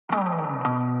Alright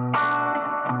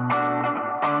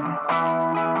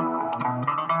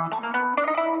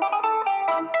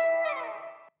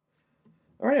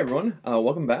everyone,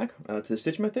 welcome back to the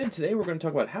Stitch Method. Today we're going to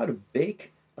talk about how to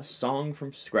bake a song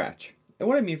from scratch. And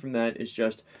what I mean from that is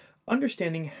just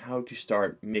understanding how to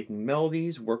start making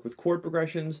melodies, work with chord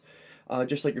progressions,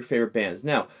 just like your favorite bands.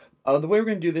 Now, the way we're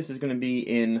going to do this is going to be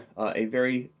in a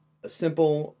very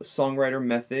simple songwriter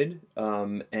method,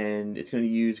 and it's going to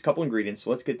use a couple ingredients, so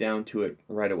let's get down to it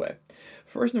right away.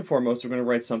 First and foremost, we're going to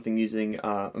write something using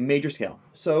a major scale.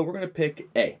 So we're going to pick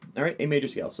A, alright, A major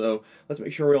scale. So let's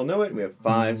make sure we all know it. We have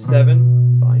 5,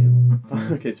 7, volume,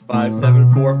 okay, it's 5,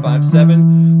 7, 4, 5,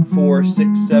 7, 4,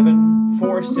 6, 7,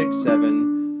 4, 6,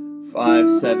 7, 5,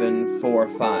 7, 4,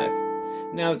 5.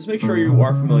 Now, just make sure you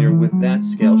are familiar with that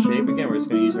scale shape. Again, we're just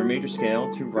going to use our major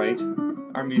scale to write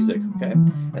our music, okay?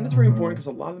 And that's very important because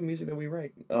a lot of the music that we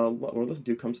write, or listen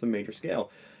to, comes to the major scale.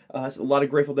 So a lot of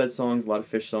Grateful Dead songs, a lot of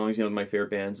Fish songs, you know, my favorite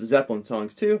bands, Zeppelin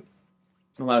songs too.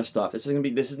 A lot of stuff. This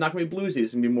is not gonna be bluesy. This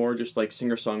is gonna be more just like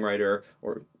singer-songwriter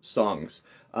or songs.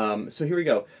 So here we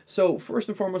go. So first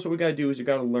and foremost, what we gotta do is you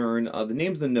gotta learn the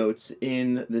names of the notes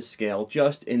in this scale,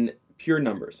 just in pure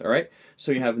numbers, all right?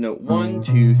 So you have note 1,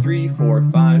 2, 3, 4,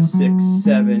 5, 6,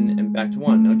 7, and back to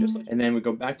 1. Now just like, and then we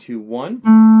go back to 1,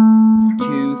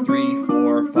 2, 3,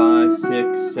 4, 5,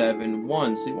 6, 7,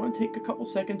 1. So you want to take a couple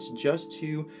seconds just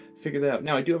to figure that out.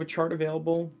 Now I do have a chart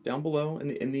available down below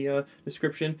in the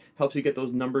description. Helps you get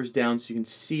those numbers down so you can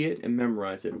see it and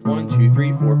memorize it. 1, 2,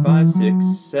 3, 4, 5, 6,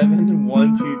 7,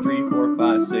 1, 2, 3, 4,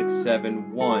 5, 6,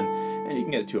 7, 1. And you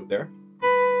can get a 2 up there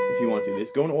if you want to.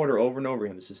 This go in order over and over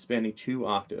again. This is spanning 2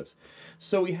 octaves.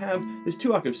 So we have this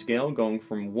 2-octave scale going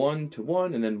from 1 to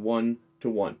 1 and then 1 to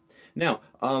 1. Now,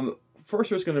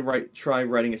 first we're just going to try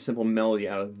writing a simple melody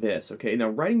out of this, okay? Now,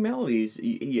 writing melodies,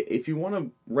 if you want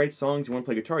to write songs, you want to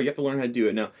play guitar, you have to learn how to do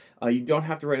it. Now, you don't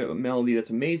have to write a melody that's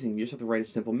amazing, you just have to write a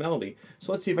simple melody.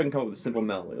 So let's see if I can come up with a simple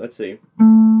melody. Let's see.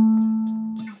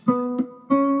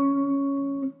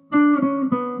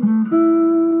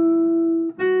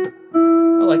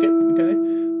 I like it, okay?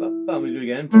 Let me do it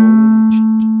again.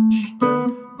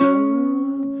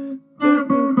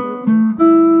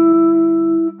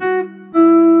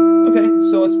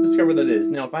 So let's discover what that is.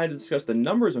 Now, if I had to discuss the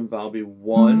numbers involved, it would be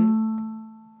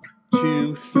 1,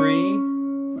 2,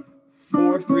 3,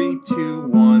 4, 3, 2,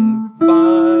 1,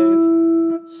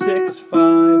 5, 6, 5.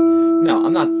 Now,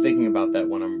 I'm not thinking about that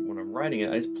when I'm writing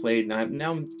it. I just played, and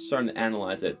now I'm starting to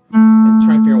analyze it and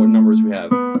trying to figure out what numbers we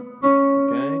have.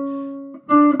 Okay.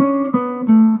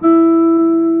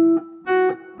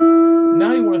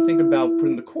 Now you want to think about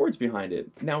putting the chords behind it.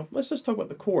 Now, let's just talk about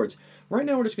the chords. Right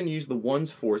now we're just going to use the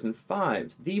 1s, 4s, and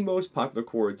 5s, the most popular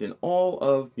chords in all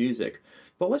of music.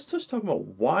 But let's just talk about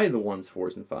why the 1s,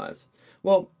 4s, and 5s.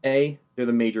 Well, A, they're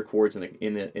the major chords in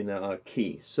a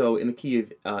key. So in the key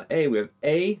of A, we have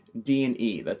A, D, and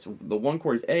E. That's the 1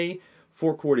 chord is A,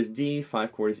 4 chord is D,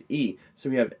 5 chord is E. So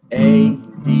we have A,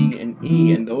 D, and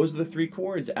E, and those are the 3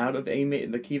 chords out of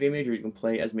the key of A major you can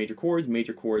play as major chords.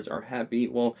 Major chords are happy,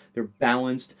 well, they're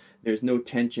balanced, there's no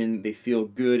tension, they feel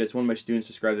good. As one of my students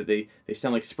described it, they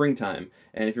sound like springtime.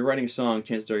 And if you're writing a song,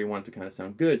 chances are you want it to kind of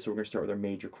sound good, so we're going to start with our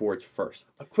major chords first.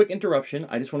 A quick interruption,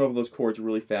 I just went over those chords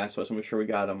really fast, so I just want to make sure we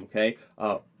got them, okay?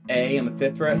 A on the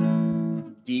 5th fret,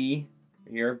 D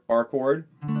here, bar chord,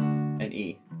 and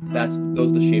E.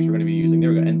 Those are the shapes we're going to be using. There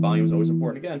we go. And volume is always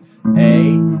important again.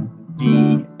 A,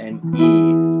 D, and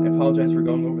E. I apologize for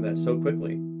going over that so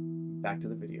quickly. Back to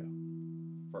the video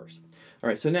first. All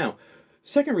right, so now,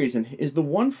 second reason is the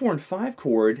 1, 4, and 5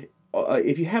 chord.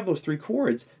 If you have those 3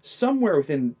 chords, somewhere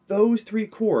within those 3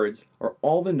 chords are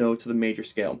all the notes of the major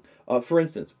scale. For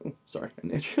instance,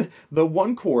 the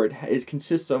 1 chord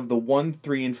consists of the 1,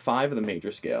 3, and 5 of the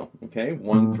major scale. Okay,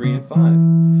 1, 3, and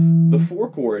 5. The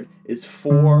 4 chord is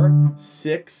 4,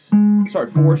 6, and 1, if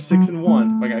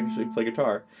I can actually play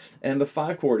guitar. And the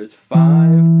 5 chord is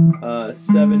 5,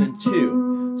 7, and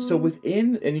 2. So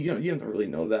within, and you don't really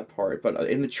know that part, but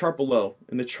in the chart below,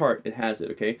 in the chart, it has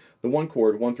it, okay? The 1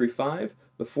 chord, 1, 3, 5,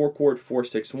 the 4 chord, 4,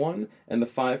 6, 1, and the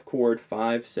 5 chord,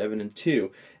 5, 7, and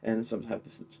 2. And sometimes I have to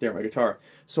stare at my guitar.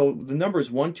 So the numbers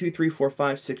 1, 2, 3, 4,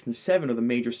 5, 6, and 7 of the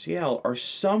major scale are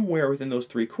somewhere within those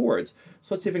 3 chords.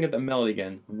 So let's see if I can get that melody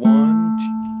again.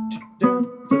 1,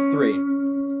 2, 3.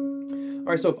 All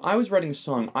right, so if I was writing a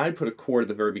song, I'd put a chord at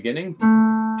the very beginning.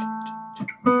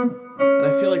 And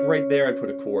I feel like right there I'd put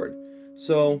a chord.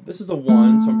 So this is a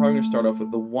 1, so I'm probably going to start off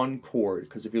with the 1 chord,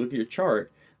 because if you look at your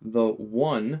chart, the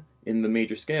 1 in the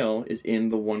major scale is in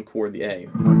the 1 chord, the A.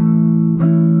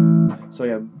 So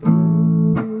you have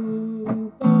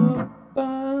boo, ba,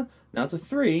 ba. Now it's a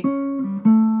 3.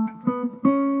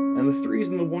 and the 3 is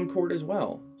in the 1 chord as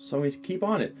well. So we keep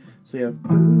on it. So you have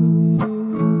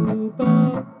boo,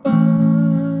 ba, ba,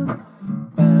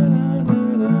 ba, da,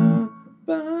 da, da,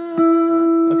 ba.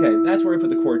 Okay, that's where I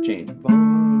put the chord change. I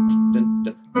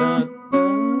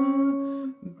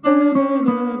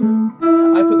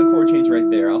put the chord change right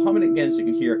there. I'll hum it again so you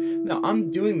can hear. Now I'm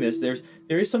doing this. There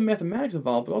is some mathematics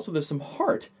involved, but also there's some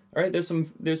heart. All right, there's some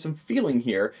feeling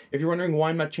here. If you're wondering why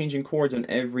I'm not changing chords on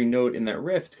every note in that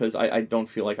riff, because I don't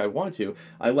feel like I want to.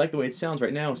 I like the way it sounds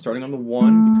right now, starting on the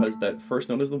 1 because that first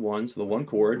note is the 1, so the 1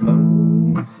 chord,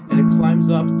 and it climbs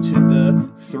up to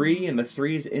the 3, and the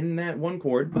 3 is in that 1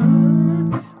 chord.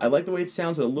 I like the way it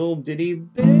sounds with a little ditty,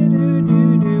 but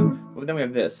then we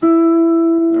have this. All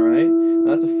right,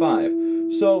 now that's a 5.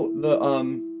 So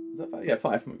the is that 5? Yeah,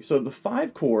 5. So the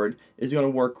 5 chord is going to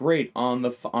work great on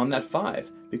that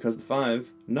 5 because the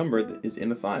 5 number is in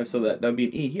the 5. So that would be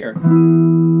an E here.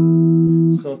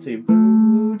 So let's see,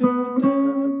 and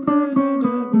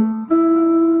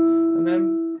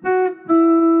then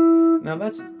now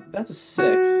that's a 6.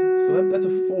 So that's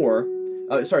a 4.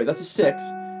 Sorry, that's a 6.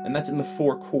 And that's in the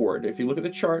 4 chord. If you look at the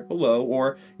chart below,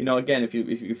 or again, if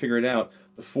you figure it out,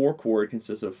 the 4 chord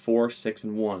consists of 4, 6,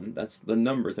 and 1. That's the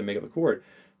numbers that make up the chord.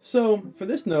 So for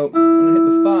this note, I'm gonna hit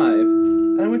the 5,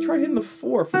 and I'm gonna try hitting the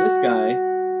 4 for this guy,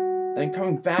 and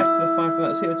coming back to the 5 for that.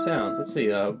 Let's see how it sounds. Let's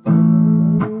see. I'm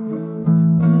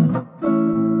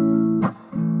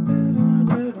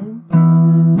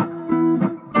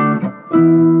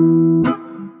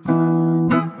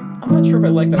not sure if I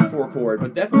like that 4 chord,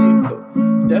 but definitely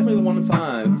the 1 and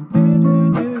 5.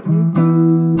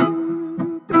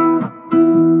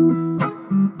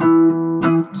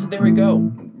 So there we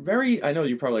go. I know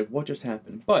you're probably like, what just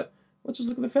happened? But let's just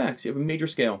look at the facts. You have a major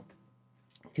scale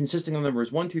consisting of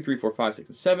numbers 1, 2, 3, 4, 5, 6,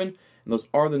 and 7, and those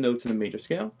are the notes in the major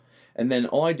scale. And then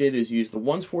all I did is use the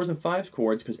 1s, 4s, and 5s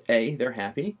chords because A, they're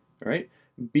happy, right?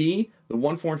 B, the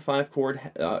 1, 4, and 5 chord,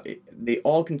 they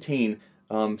all contain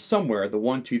somewhere the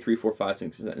 1, 2, 3, 4, 5,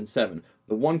 6, and 7.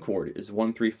 The 1 chord is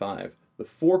 1, 3, 5. The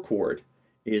 4 chord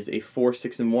is a 4,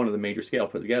 6, and 1 of the major scale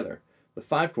put together. The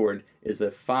 5 chord is a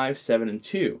 5, 7, and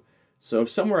 2. So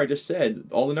somewhere I just said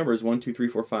all the numbers 1, 2, 3,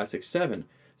 4, 5, 6, 7.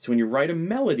 So when you write a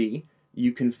melody,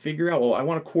 you can figure out, well, I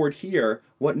want a chord here.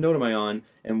 What note am I on?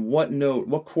 And what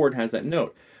chord has that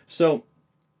note? So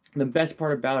the best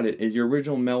part about it is your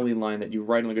original melody line that you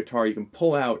write on the guitar, you can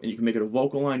pull out and you can make it a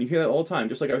vocal line. You hear that all the time,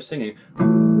 just like I was singing.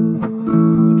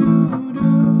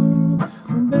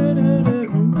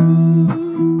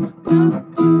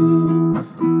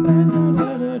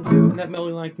 And that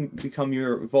melody line can become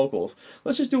your vocals.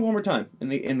 Let's just do it one more time in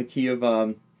the key of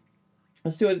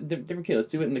let's do it different key. Let's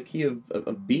do it in the key of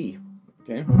B.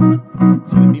 Okay.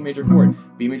 So in B major chord,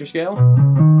 B major scale,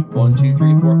 1, 2,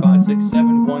 3, 4, 5, 6,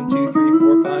 7, 1, 2, 3,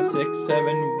 4, 5, 6,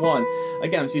 7, 1.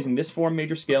 Again, I'm just using this 4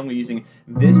 major scale. I'm using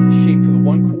this shape for the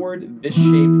 1 chord, this shape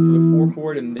for the 4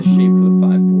 chord, and this shape for the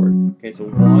 5 chord. Okay, so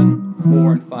 1,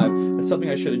 4, and 5. That's something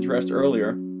I should have addressed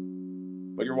earlier,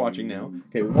 but you're watching now.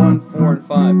 Okay, 1, 4, and 5.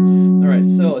 All right,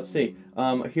 so let's see.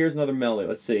 Here's another melody.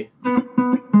 Let's see.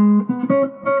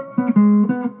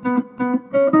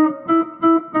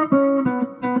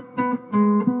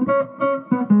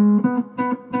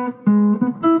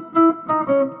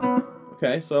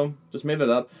 Okay, so just made that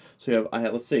up. So I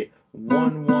have let's see,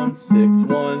 1, 1, 6,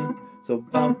 1. So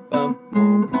bum bum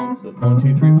bum bum. So 1,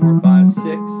 2, 3, 4, 5, 6,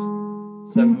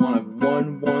 7, 1. I have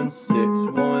 1, 1, 6,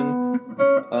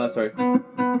 1. Sorry.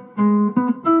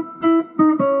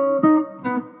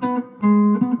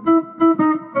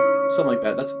 Something like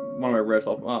that. That's one of my riffs.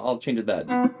 I'll change it that.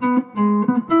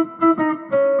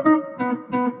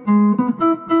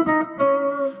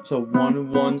 So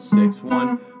 1, 1, 6,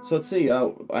 1. So let's see.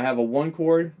 I have a 1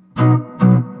 chord.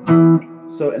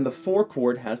 So and the 4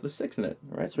 chord has the 6 in it.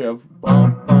 All right. So we have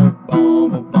bum bum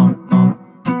bum bum bum.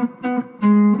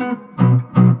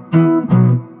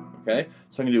 Okay.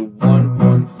 So I'm gonna do 1,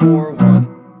 1, 4, 1.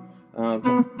 All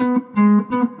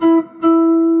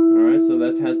right. So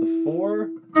that has the 4,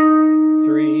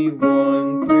 3,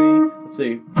 1, 3. Let's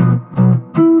see.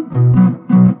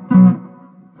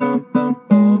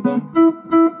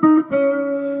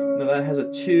 That has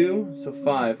a 2, so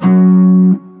 5.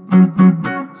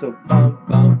 So bum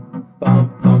bum bum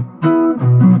bum.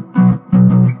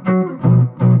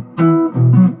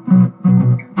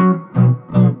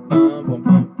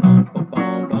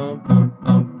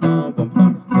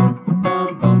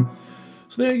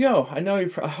 So there you go. I know I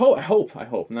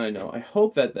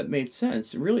hope that made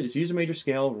sense. Really, just use a major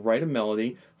scale, write a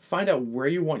melody, find out where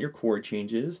you want your chord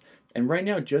changes, And right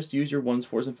now, just use your 1s,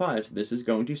 4s, and 5s. This is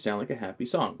going to sound like a happy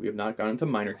song. We have not gone into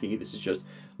minor key. This is just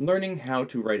learning how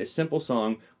to write a simple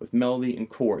song with melody and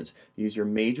chords. Use your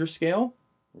major scale,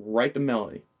 write the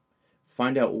melody.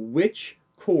 Find out which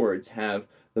chords have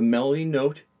the melody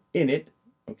note in it,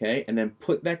 okay, and then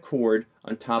put that chord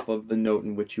on top of the note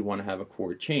in which you want to have a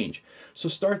chord change. So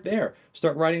start there.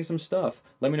 Start writing some stuff.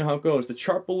 Let me know how it goes. The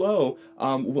chart below,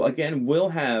 will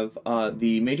have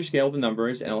the major scale of the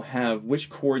numbers, and it'll have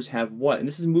which chords have what. And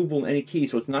this is movable in any key,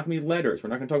 so it's not going to be letters. We're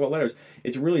not going to talk about letters.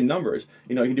 It's really numbers.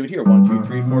 You know, you can do it here. 1, 2,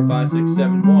 3, 4, 5, 6,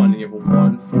 7, 1. And you have a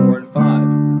 1, 4, and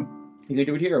 5. You can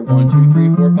do it here. 1, 2,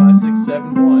 3, 4, 5, 6,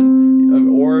 7, 1.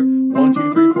 Or 1,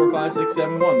 2, 3, 4, 5, 6,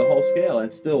 7, 1. The whole scale. And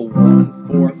it's still 1,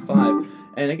 4, 5.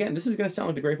 And again, this is going to sound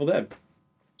like the Grateful Dead.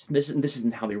 This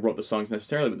isn't how they wrote the songs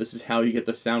necessarily, but this is how you get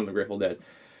the sound of the Grateful Dead.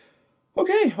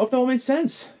 Okay, hope that all made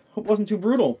sense. Hope it wasn't too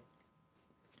brutal.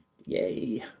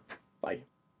 Yay. Bye.